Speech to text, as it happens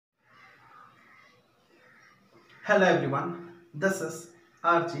Hello everyone, this is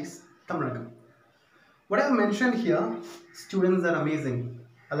RG's Tamilagam. What I have mentioned here, students are amazing.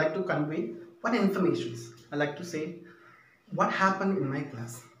 I like to convey what informations. I like to say what happened in my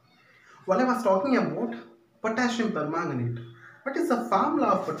class. While I was talking about potassium permanganate, what is the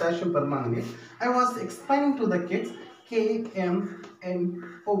formula of potassium permanganate? I was explaining to the kids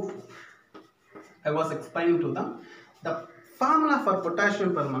KMNO4. I was explaining to them the formula for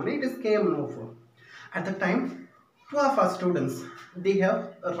potassium permanganate is KMNO4. At the time, two of our students, they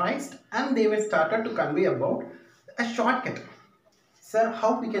have raised and they were started to convey about a shortcut. Sir,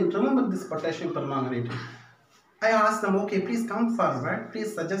 how we can remember this potassium permanganate? I asked them, okay, please come forward,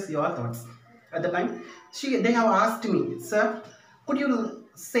 please suggest your thoughts. At the time, they have asked me, sir, could you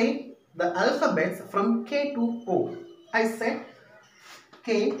say the alphabets from K to O? I said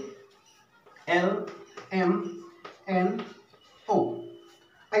K, L, M, N, O.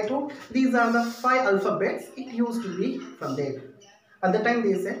 I told these are the 5 alphabets, it used to be from there. At the time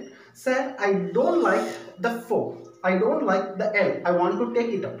they said, sir, I don't like the 4, I don't like the L, I want to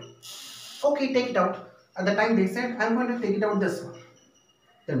take it out. Okay, take it out. At the time they said, I'm going to take it out this one.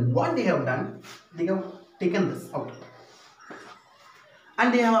 Then what they have done, they have taken this out.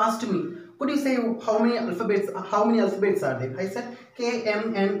 And they have asked me, could you say how many alphabets are there? I said K,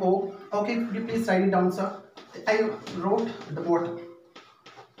 M, N, O. Okay, could you please write it down, sir? I wrote at the bottom.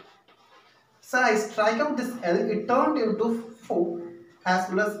 So I strike out this L, it turned into 4, as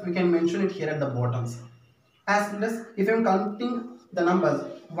well as we can mention it here at the bottom. As well as if I am counting the numbers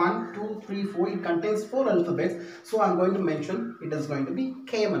 1, 2, 3, 4, it contains 4 alphabets. So I am going to mention it is going to be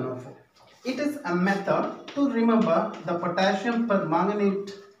KMNO4. It is a method to remember the potassium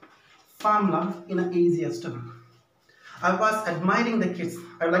permanganate formula in an easiest way. I was admiring the kids.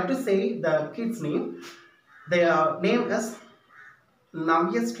 I would like to say the kids' name. Their name is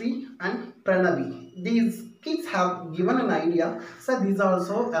Navya Sri and Pranavi. These kids have given an idea, so this is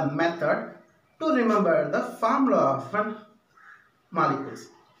also a method to remember the formula of molecules.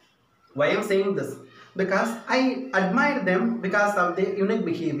 Why I am saying this? Because I admire them because of their unique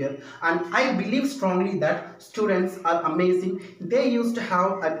behavior, and I believe strongly that students are amazing. They used to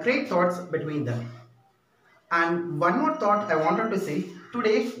have a great thoughts between them. And one more thought I wanted to say.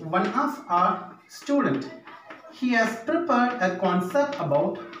 Today, one of our students, he has prepared a concept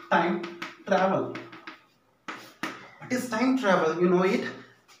about time travel. What is time travel? You know it?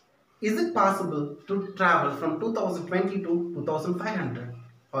 Is it possible to travel from 2020 to 2500?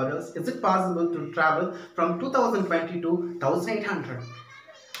 Or else, is it possible to travel from 2020 to 1800?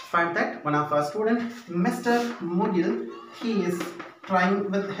 For that, one of our students, Mr. Mugil, he is trying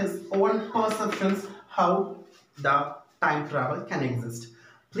with his own perceptions how the time travel can exist.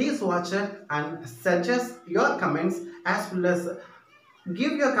 Please watch it and suggest your comments as well as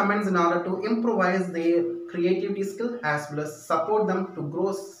give your comments in order to improvise their creativity skill as well as support them to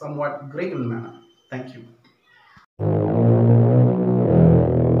grow somewhat great in manner. Thank you.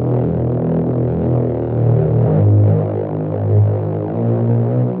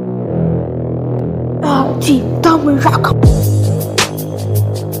 Thamizhagam.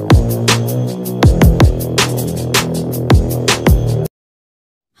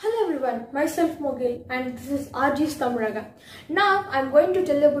 Hello everyone, myself Mugil and this is RG's Thamizhagam. Now I am going to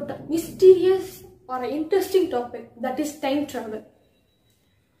tell you about a mysterious or an interesting topic, that is time travel.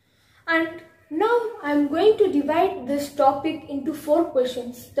 And now I am going to divide this topic into 4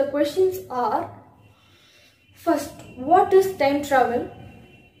 questions. The questions are: first, what is time travel?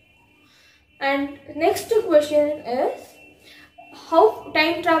 And next question is how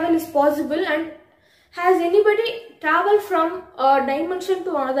time travel is possible, and has anybody traveled from a dimension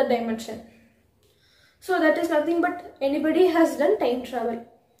to another dimension? So that is nothing but anybody has done time travel.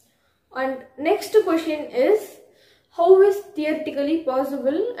 And next question is how is theoretically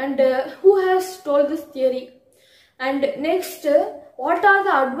possible, and who has told this theory? And next, what are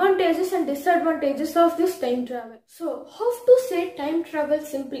the advantages and disadvantages of this time travel? So how to say time travel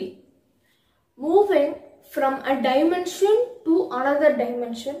simply? Moving from a dimension to another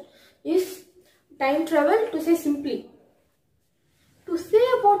dimension is time travel, to say simply. To say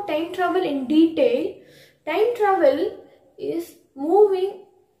about time travel in detail, time travel is moving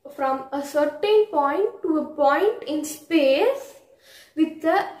from a certain point to a point in space with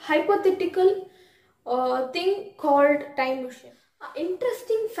a hypothetical thing called time machine. An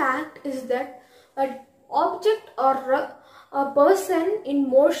interesting fact is that an object or a person in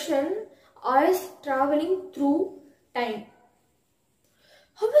motion is traveling through time.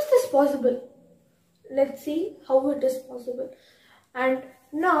 How is this possible? Let's see how it is possible. And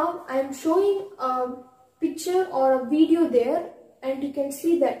now I am showing a picture or a video there, and you can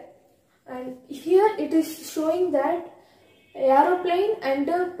see that. And And here it is showing that aeroplane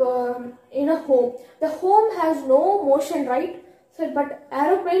ended in a home. The home has no motion, right? So, but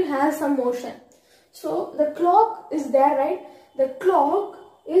aeroplane has some motion. So the clock is there, right? The clock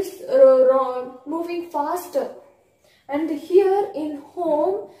is moving faster, and here in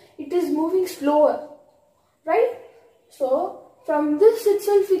home it is moving slower, right? So from this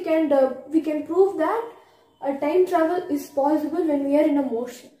itself we can prove that a time travel is possible when we are in a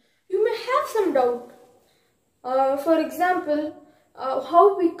motion. You may have some doubt. For example,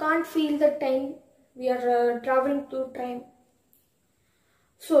 how we can't feel the time we are traveling through time.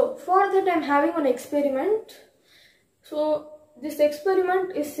 So for that I am having an experiment. So this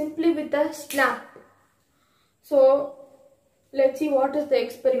experiment is simply with a snap. So let's see what is the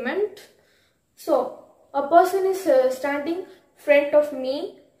experiment. So a person is standing in front of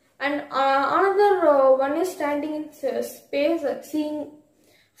me, and another one is standing in space, seeing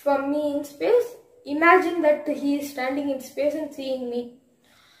from me in space. Imagine that he is standing in space and seeing me.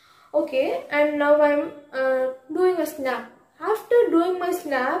 Okay, and now I am doing a snap. After doing my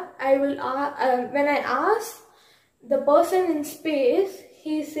snap, I will when I ask the person in space,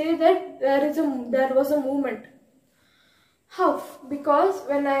 he say that there was a movement. How? Because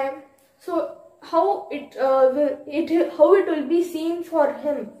when how it will be seen for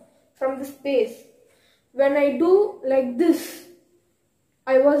him from the space. When I do like this,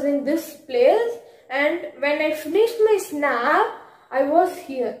 I was in this place, and when I finished my snap, I was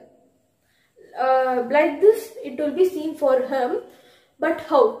here. Like this, it will be seen for him. But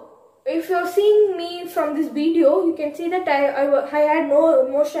how? If you are seeing me from this video, you can see that I had no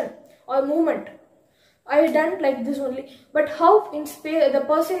motion or movement. I had done like this only. But how in space, the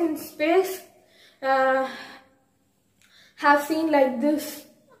person in space have seen like this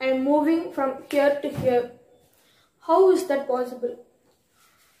and moving from here to here? How is that possible?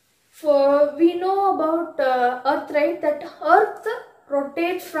 So we know about Earth, right? That Earth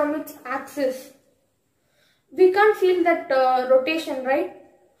rotates from its axis. We can't feel that rotation, right?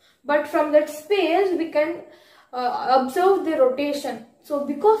 But from that space we can observe the rotation. So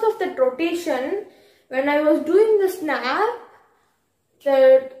because of that rotation, when I was doing the snap,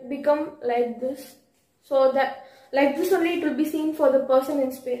 that become like this. So that like this only it will be seen for the person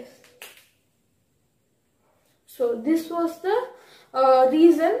in space. So this was the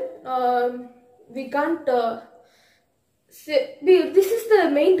reason we can't say, this is the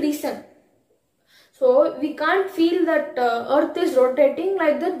main reason. So we can't feel that Earth is rotating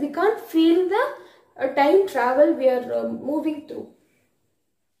like that. We can't feel the time travel we are moving through.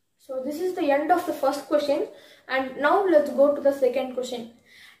 So this is the end of the first question, and now let's go to the second question.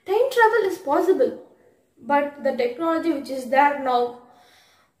 Time travel is possible, but the technology which is there now,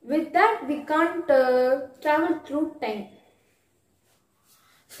 with that we can't travel through time.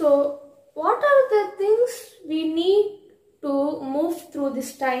 So what are the things we need to move through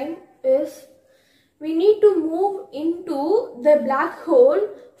this time is, we need to move into the black hole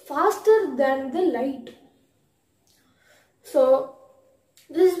faster than the light. So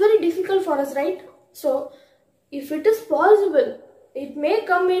this is very difficult for us, right? So if it is possible, it may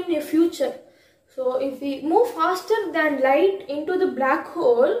come in the future. So if we move faster than light into the black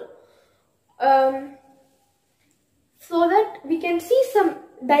hole, so that we can see some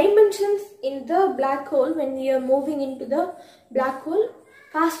dimensions in the black hole. When we are moving into the black hole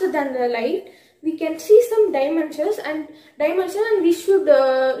faster than the light, we can see some dimensions, and we should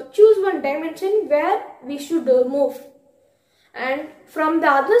choose one dimension where we should move. And from the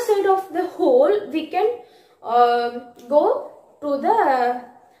other side of the hole, we can go to the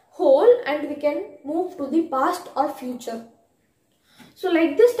hole and we can move to the past or future. So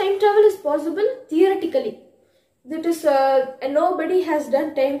like this, time travel is possible theoretically. That is, nobody has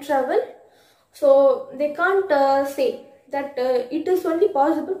done time travel, so they can't say that it is only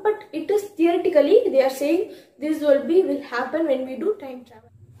possible, but it is theoretically, they are saying this will happen when we do time travel.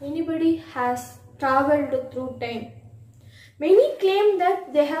 Anybody has traveled through time. Many claim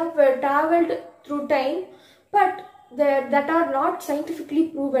that they have traveled through time, but that are not scientifically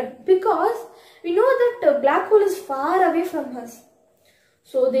proven, because we know that a black hole is far away from us.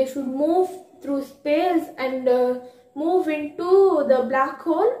 So they should move through space and move into the black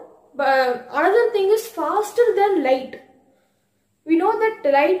hole. But another thing is faster than light. We know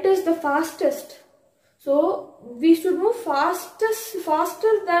that light is the fastest. So we should move faster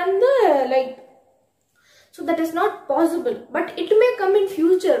than the light. So that is not possible. But it may come in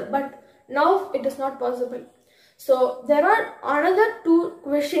future. But now it is not possible. So there are another 2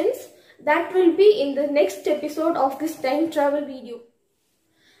 questions that will be in the next episode of this time travel video.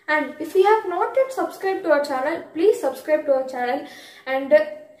 And if you have not yet subscribed to our channel, please subscribe to our channel and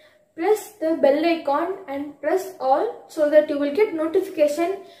press the bell icon and press all so that you will get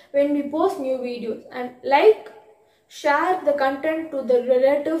notification when we post new videos, and like, share the content to the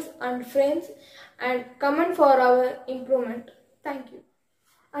relatives and friends and comment for our improvement. Thank you.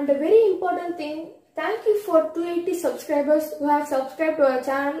 And a very important thing, thank you for 280 subscribers who have subscribed to our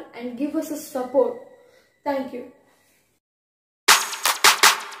channel and give us a support. Thank you.